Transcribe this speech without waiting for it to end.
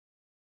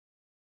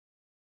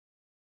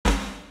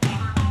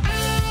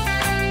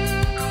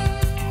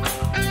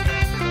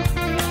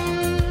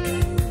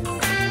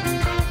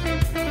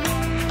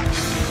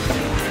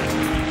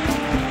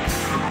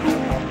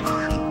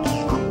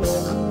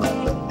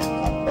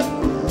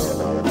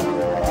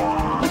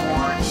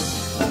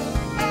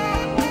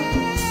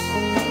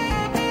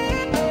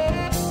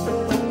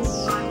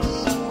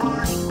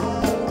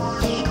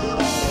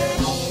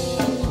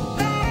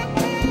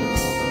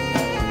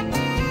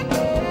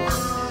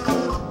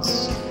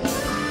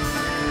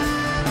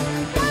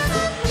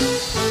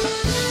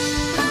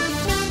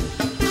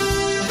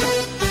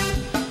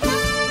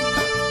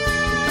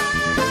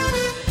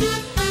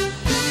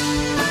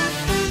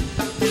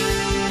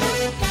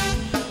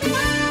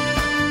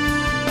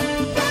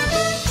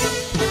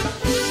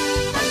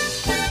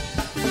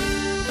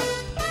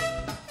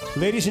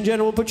Ladies and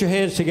gentlemen, put your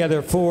hands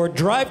together for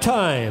Drive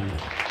Time.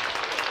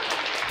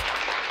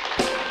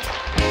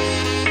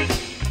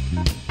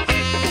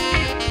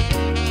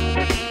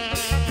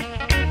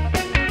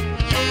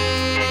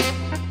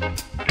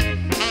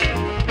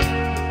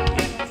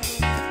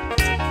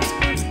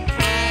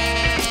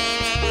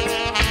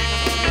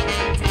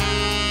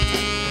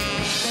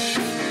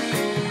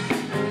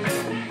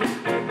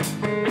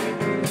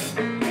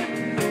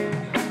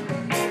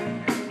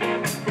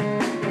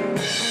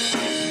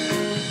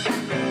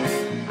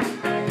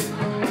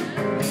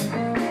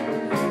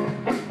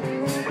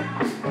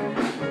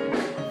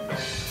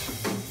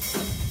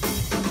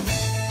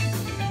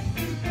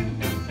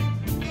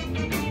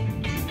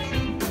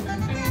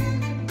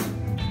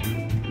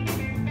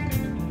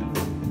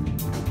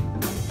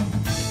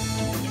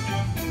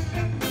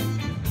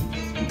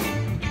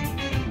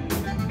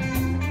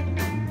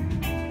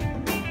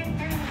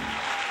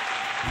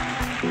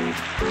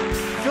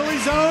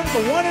 Philly's own,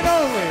 the one and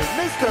only,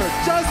 Mr.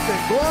 Justin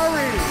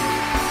Guarini.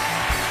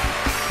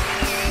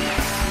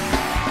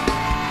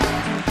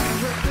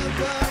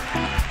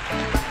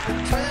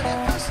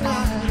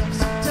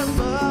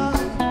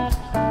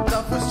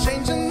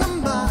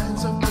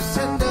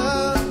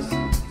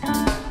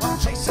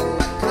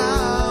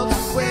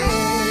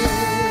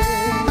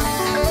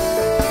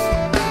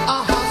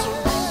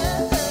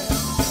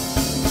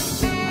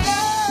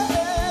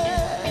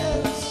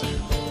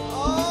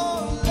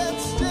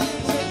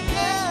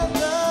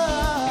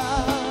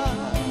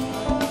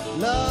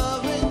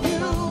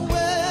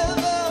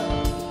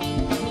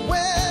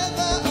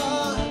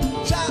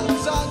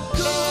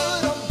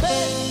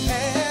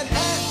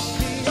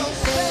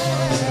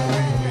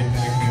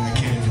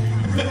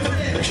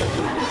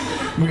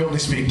 We only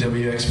speak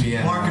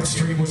WXPN. Market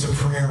Street was a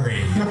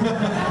prairie.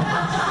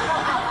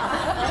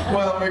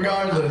 Well,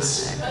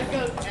 regardless,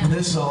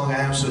 this song I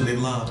absolutely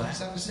love. I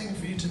decided to sing it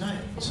for you tonight.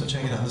 So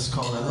check it out. This is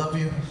called I Love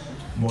You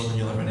More Than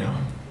You'll Ever Know.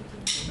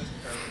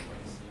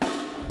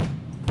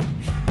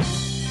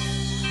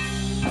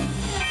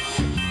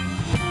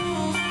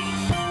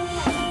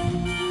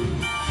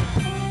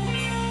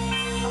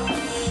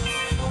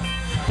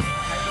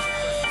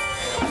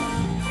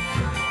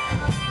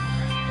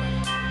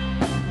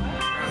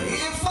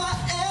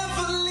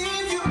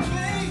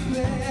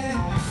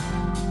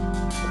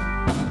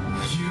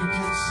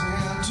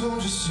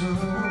 Told you so. And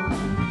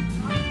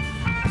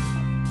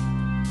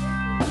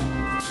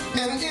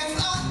if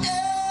I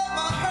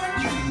ever hurt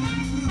you,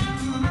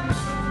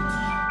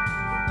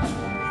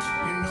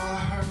 you know I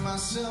hurt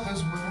myself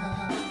as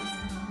well.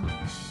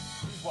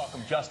 Please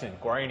welcome Justin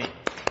Guarini.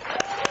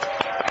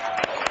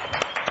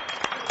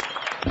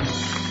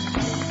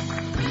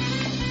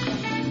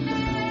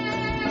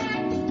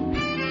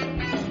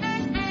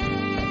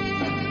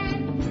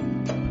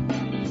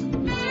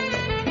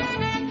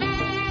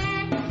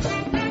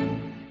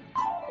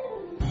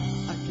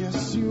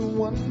 You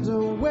wonder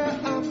where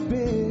I've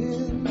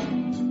been.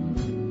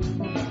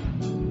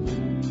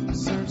 I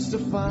searched to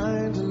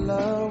find a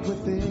love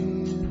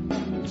within.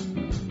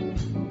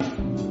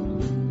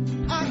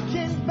 I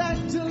came back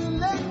to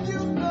let you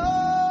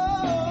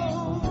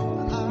know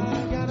I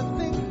got a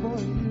thing for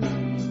you,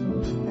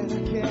 and I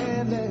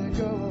can't let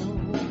go.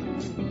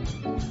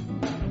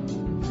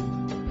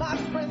 My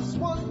friends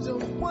wonder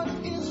what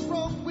is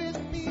wrong with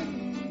me.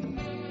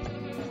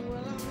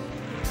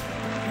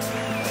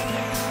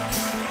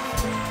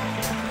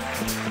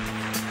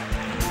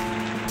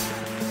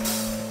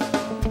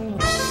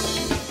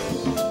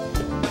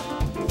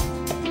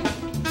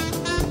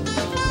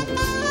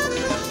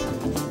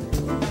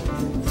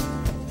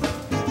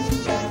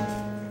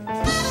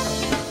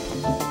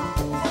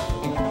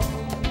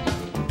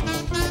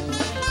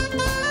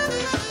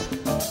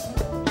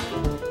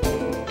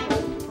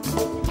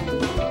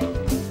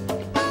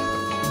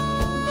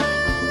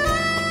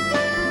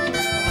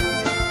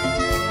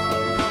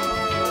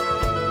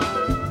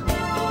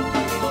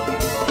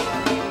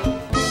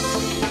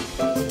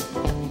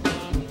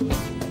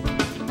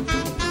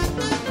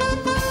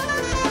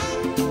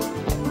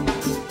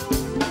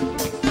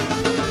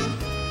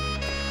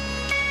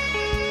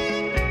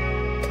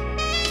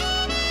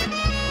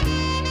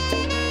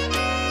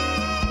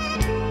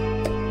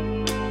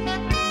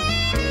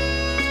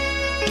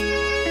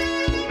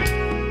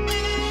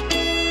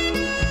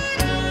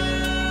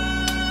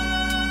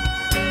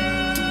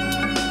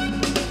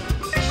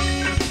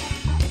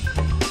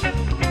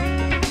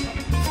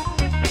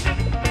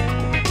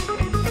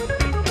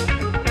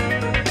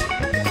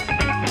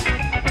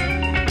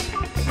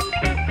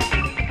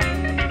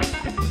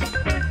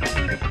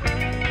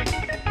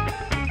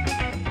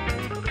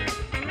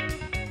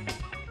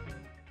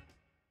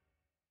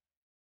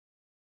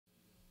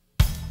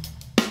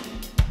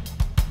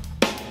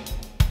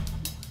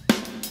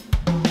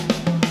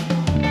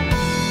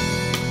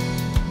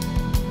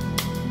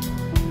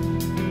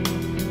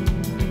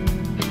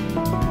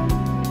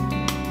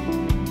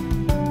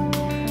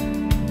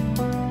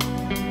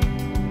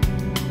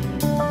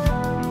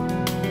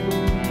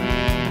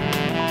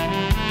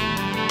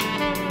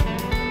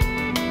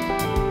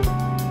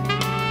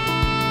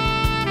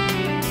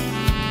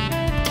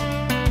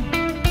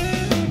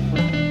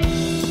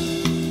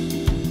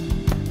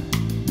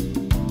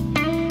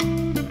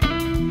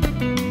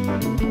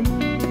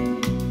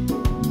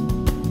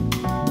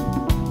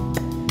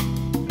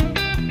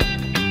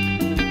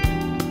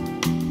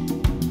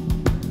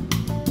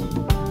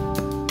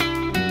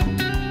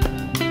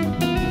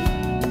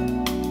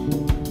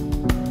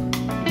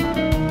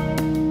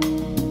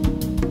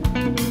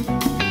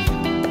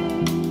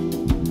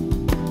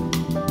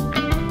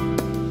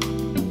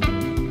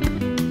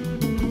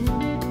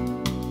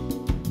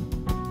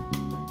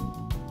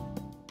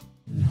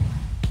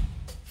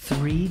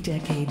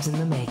 decades in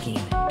the making.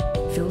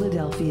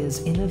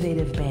 Philadelphia's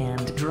innovative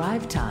band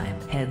Drive Time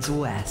heads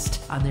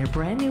west on their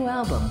brand new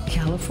album,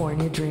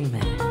 California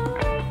Dreamin'.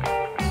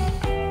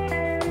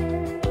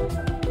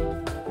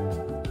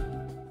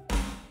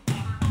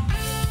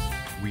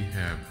 We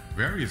have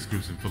various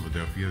groups in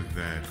Philadelphia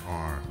that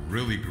are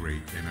really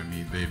great, and I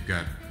mean, they've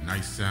got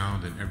nice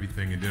sound and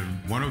everything, and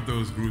then one of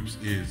those groups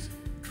is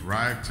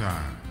Drive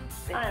Time.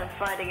 I am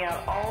finding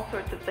out all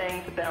sorts of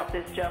things about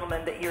this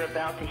gentleman that you're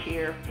about to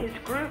hear. His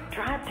group,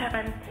 Drive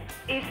Time,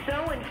 is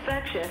so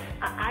infectious.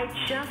 I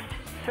just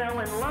fell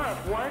in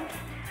love. Once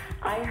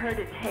I heard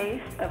a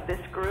taste of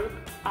this group,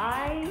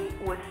 I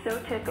was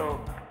so tickled.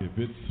 If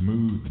it's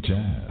smooth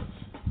jazz,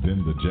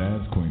 then the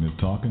Jazz Queen is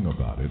talking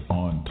about it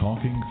on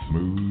Talking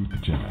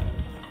Smooth Jazz.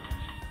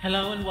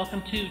 Hello and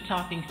welcome to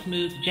Talking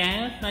Smooth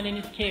Jazz. My name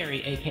is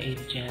Carrie, aka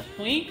the Jazz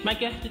Queen. My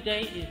guest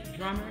today is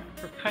drummer,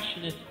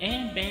 percussionist,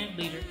 and band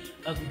leader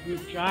of the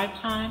group Drive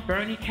Time,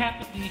 Bernie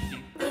Capizzi.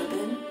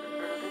 Urban,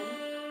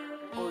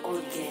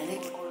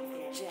 organic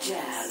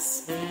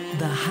jazz.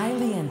 The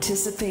highly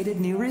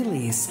anticipated new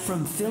release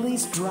from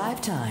Philly's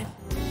Drive Time.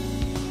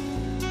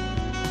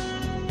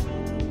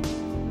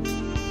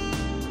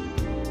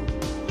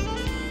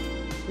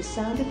 The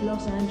Sound of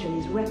Los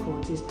Angeles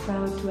Records is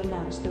proud to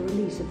announce the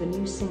release of the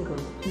new single,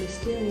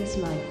 Mysterious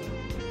Life,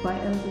 by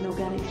urban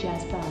organic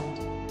jazz band,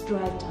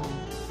 Drive Time.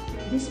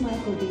 This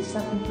Michael D.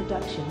 Sutton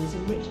production is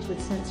enriched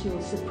with sensual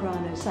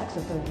soprano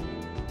saxophone,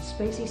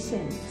 spacey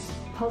synths,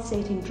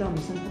 pulsating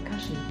drums and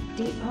percussion,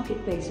 deep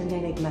pocket bass and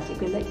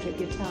enigmatic electric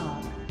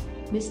guitar.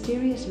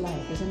 Mysterious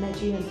Life is an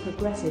edgy and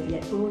progressive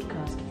yet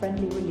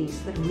broadcast-friendly release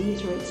that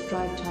reiterates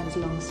Drive Time's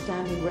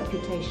long-standing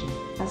reputation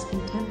as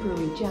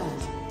contemporary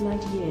jazz,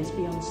 light years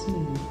beyond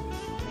smooth.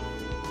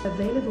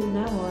 Available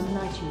now on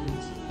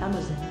iTunes,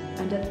 Amazon,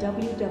 and at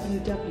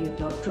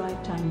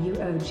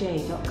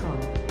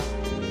www.drivetimeUOJ.com.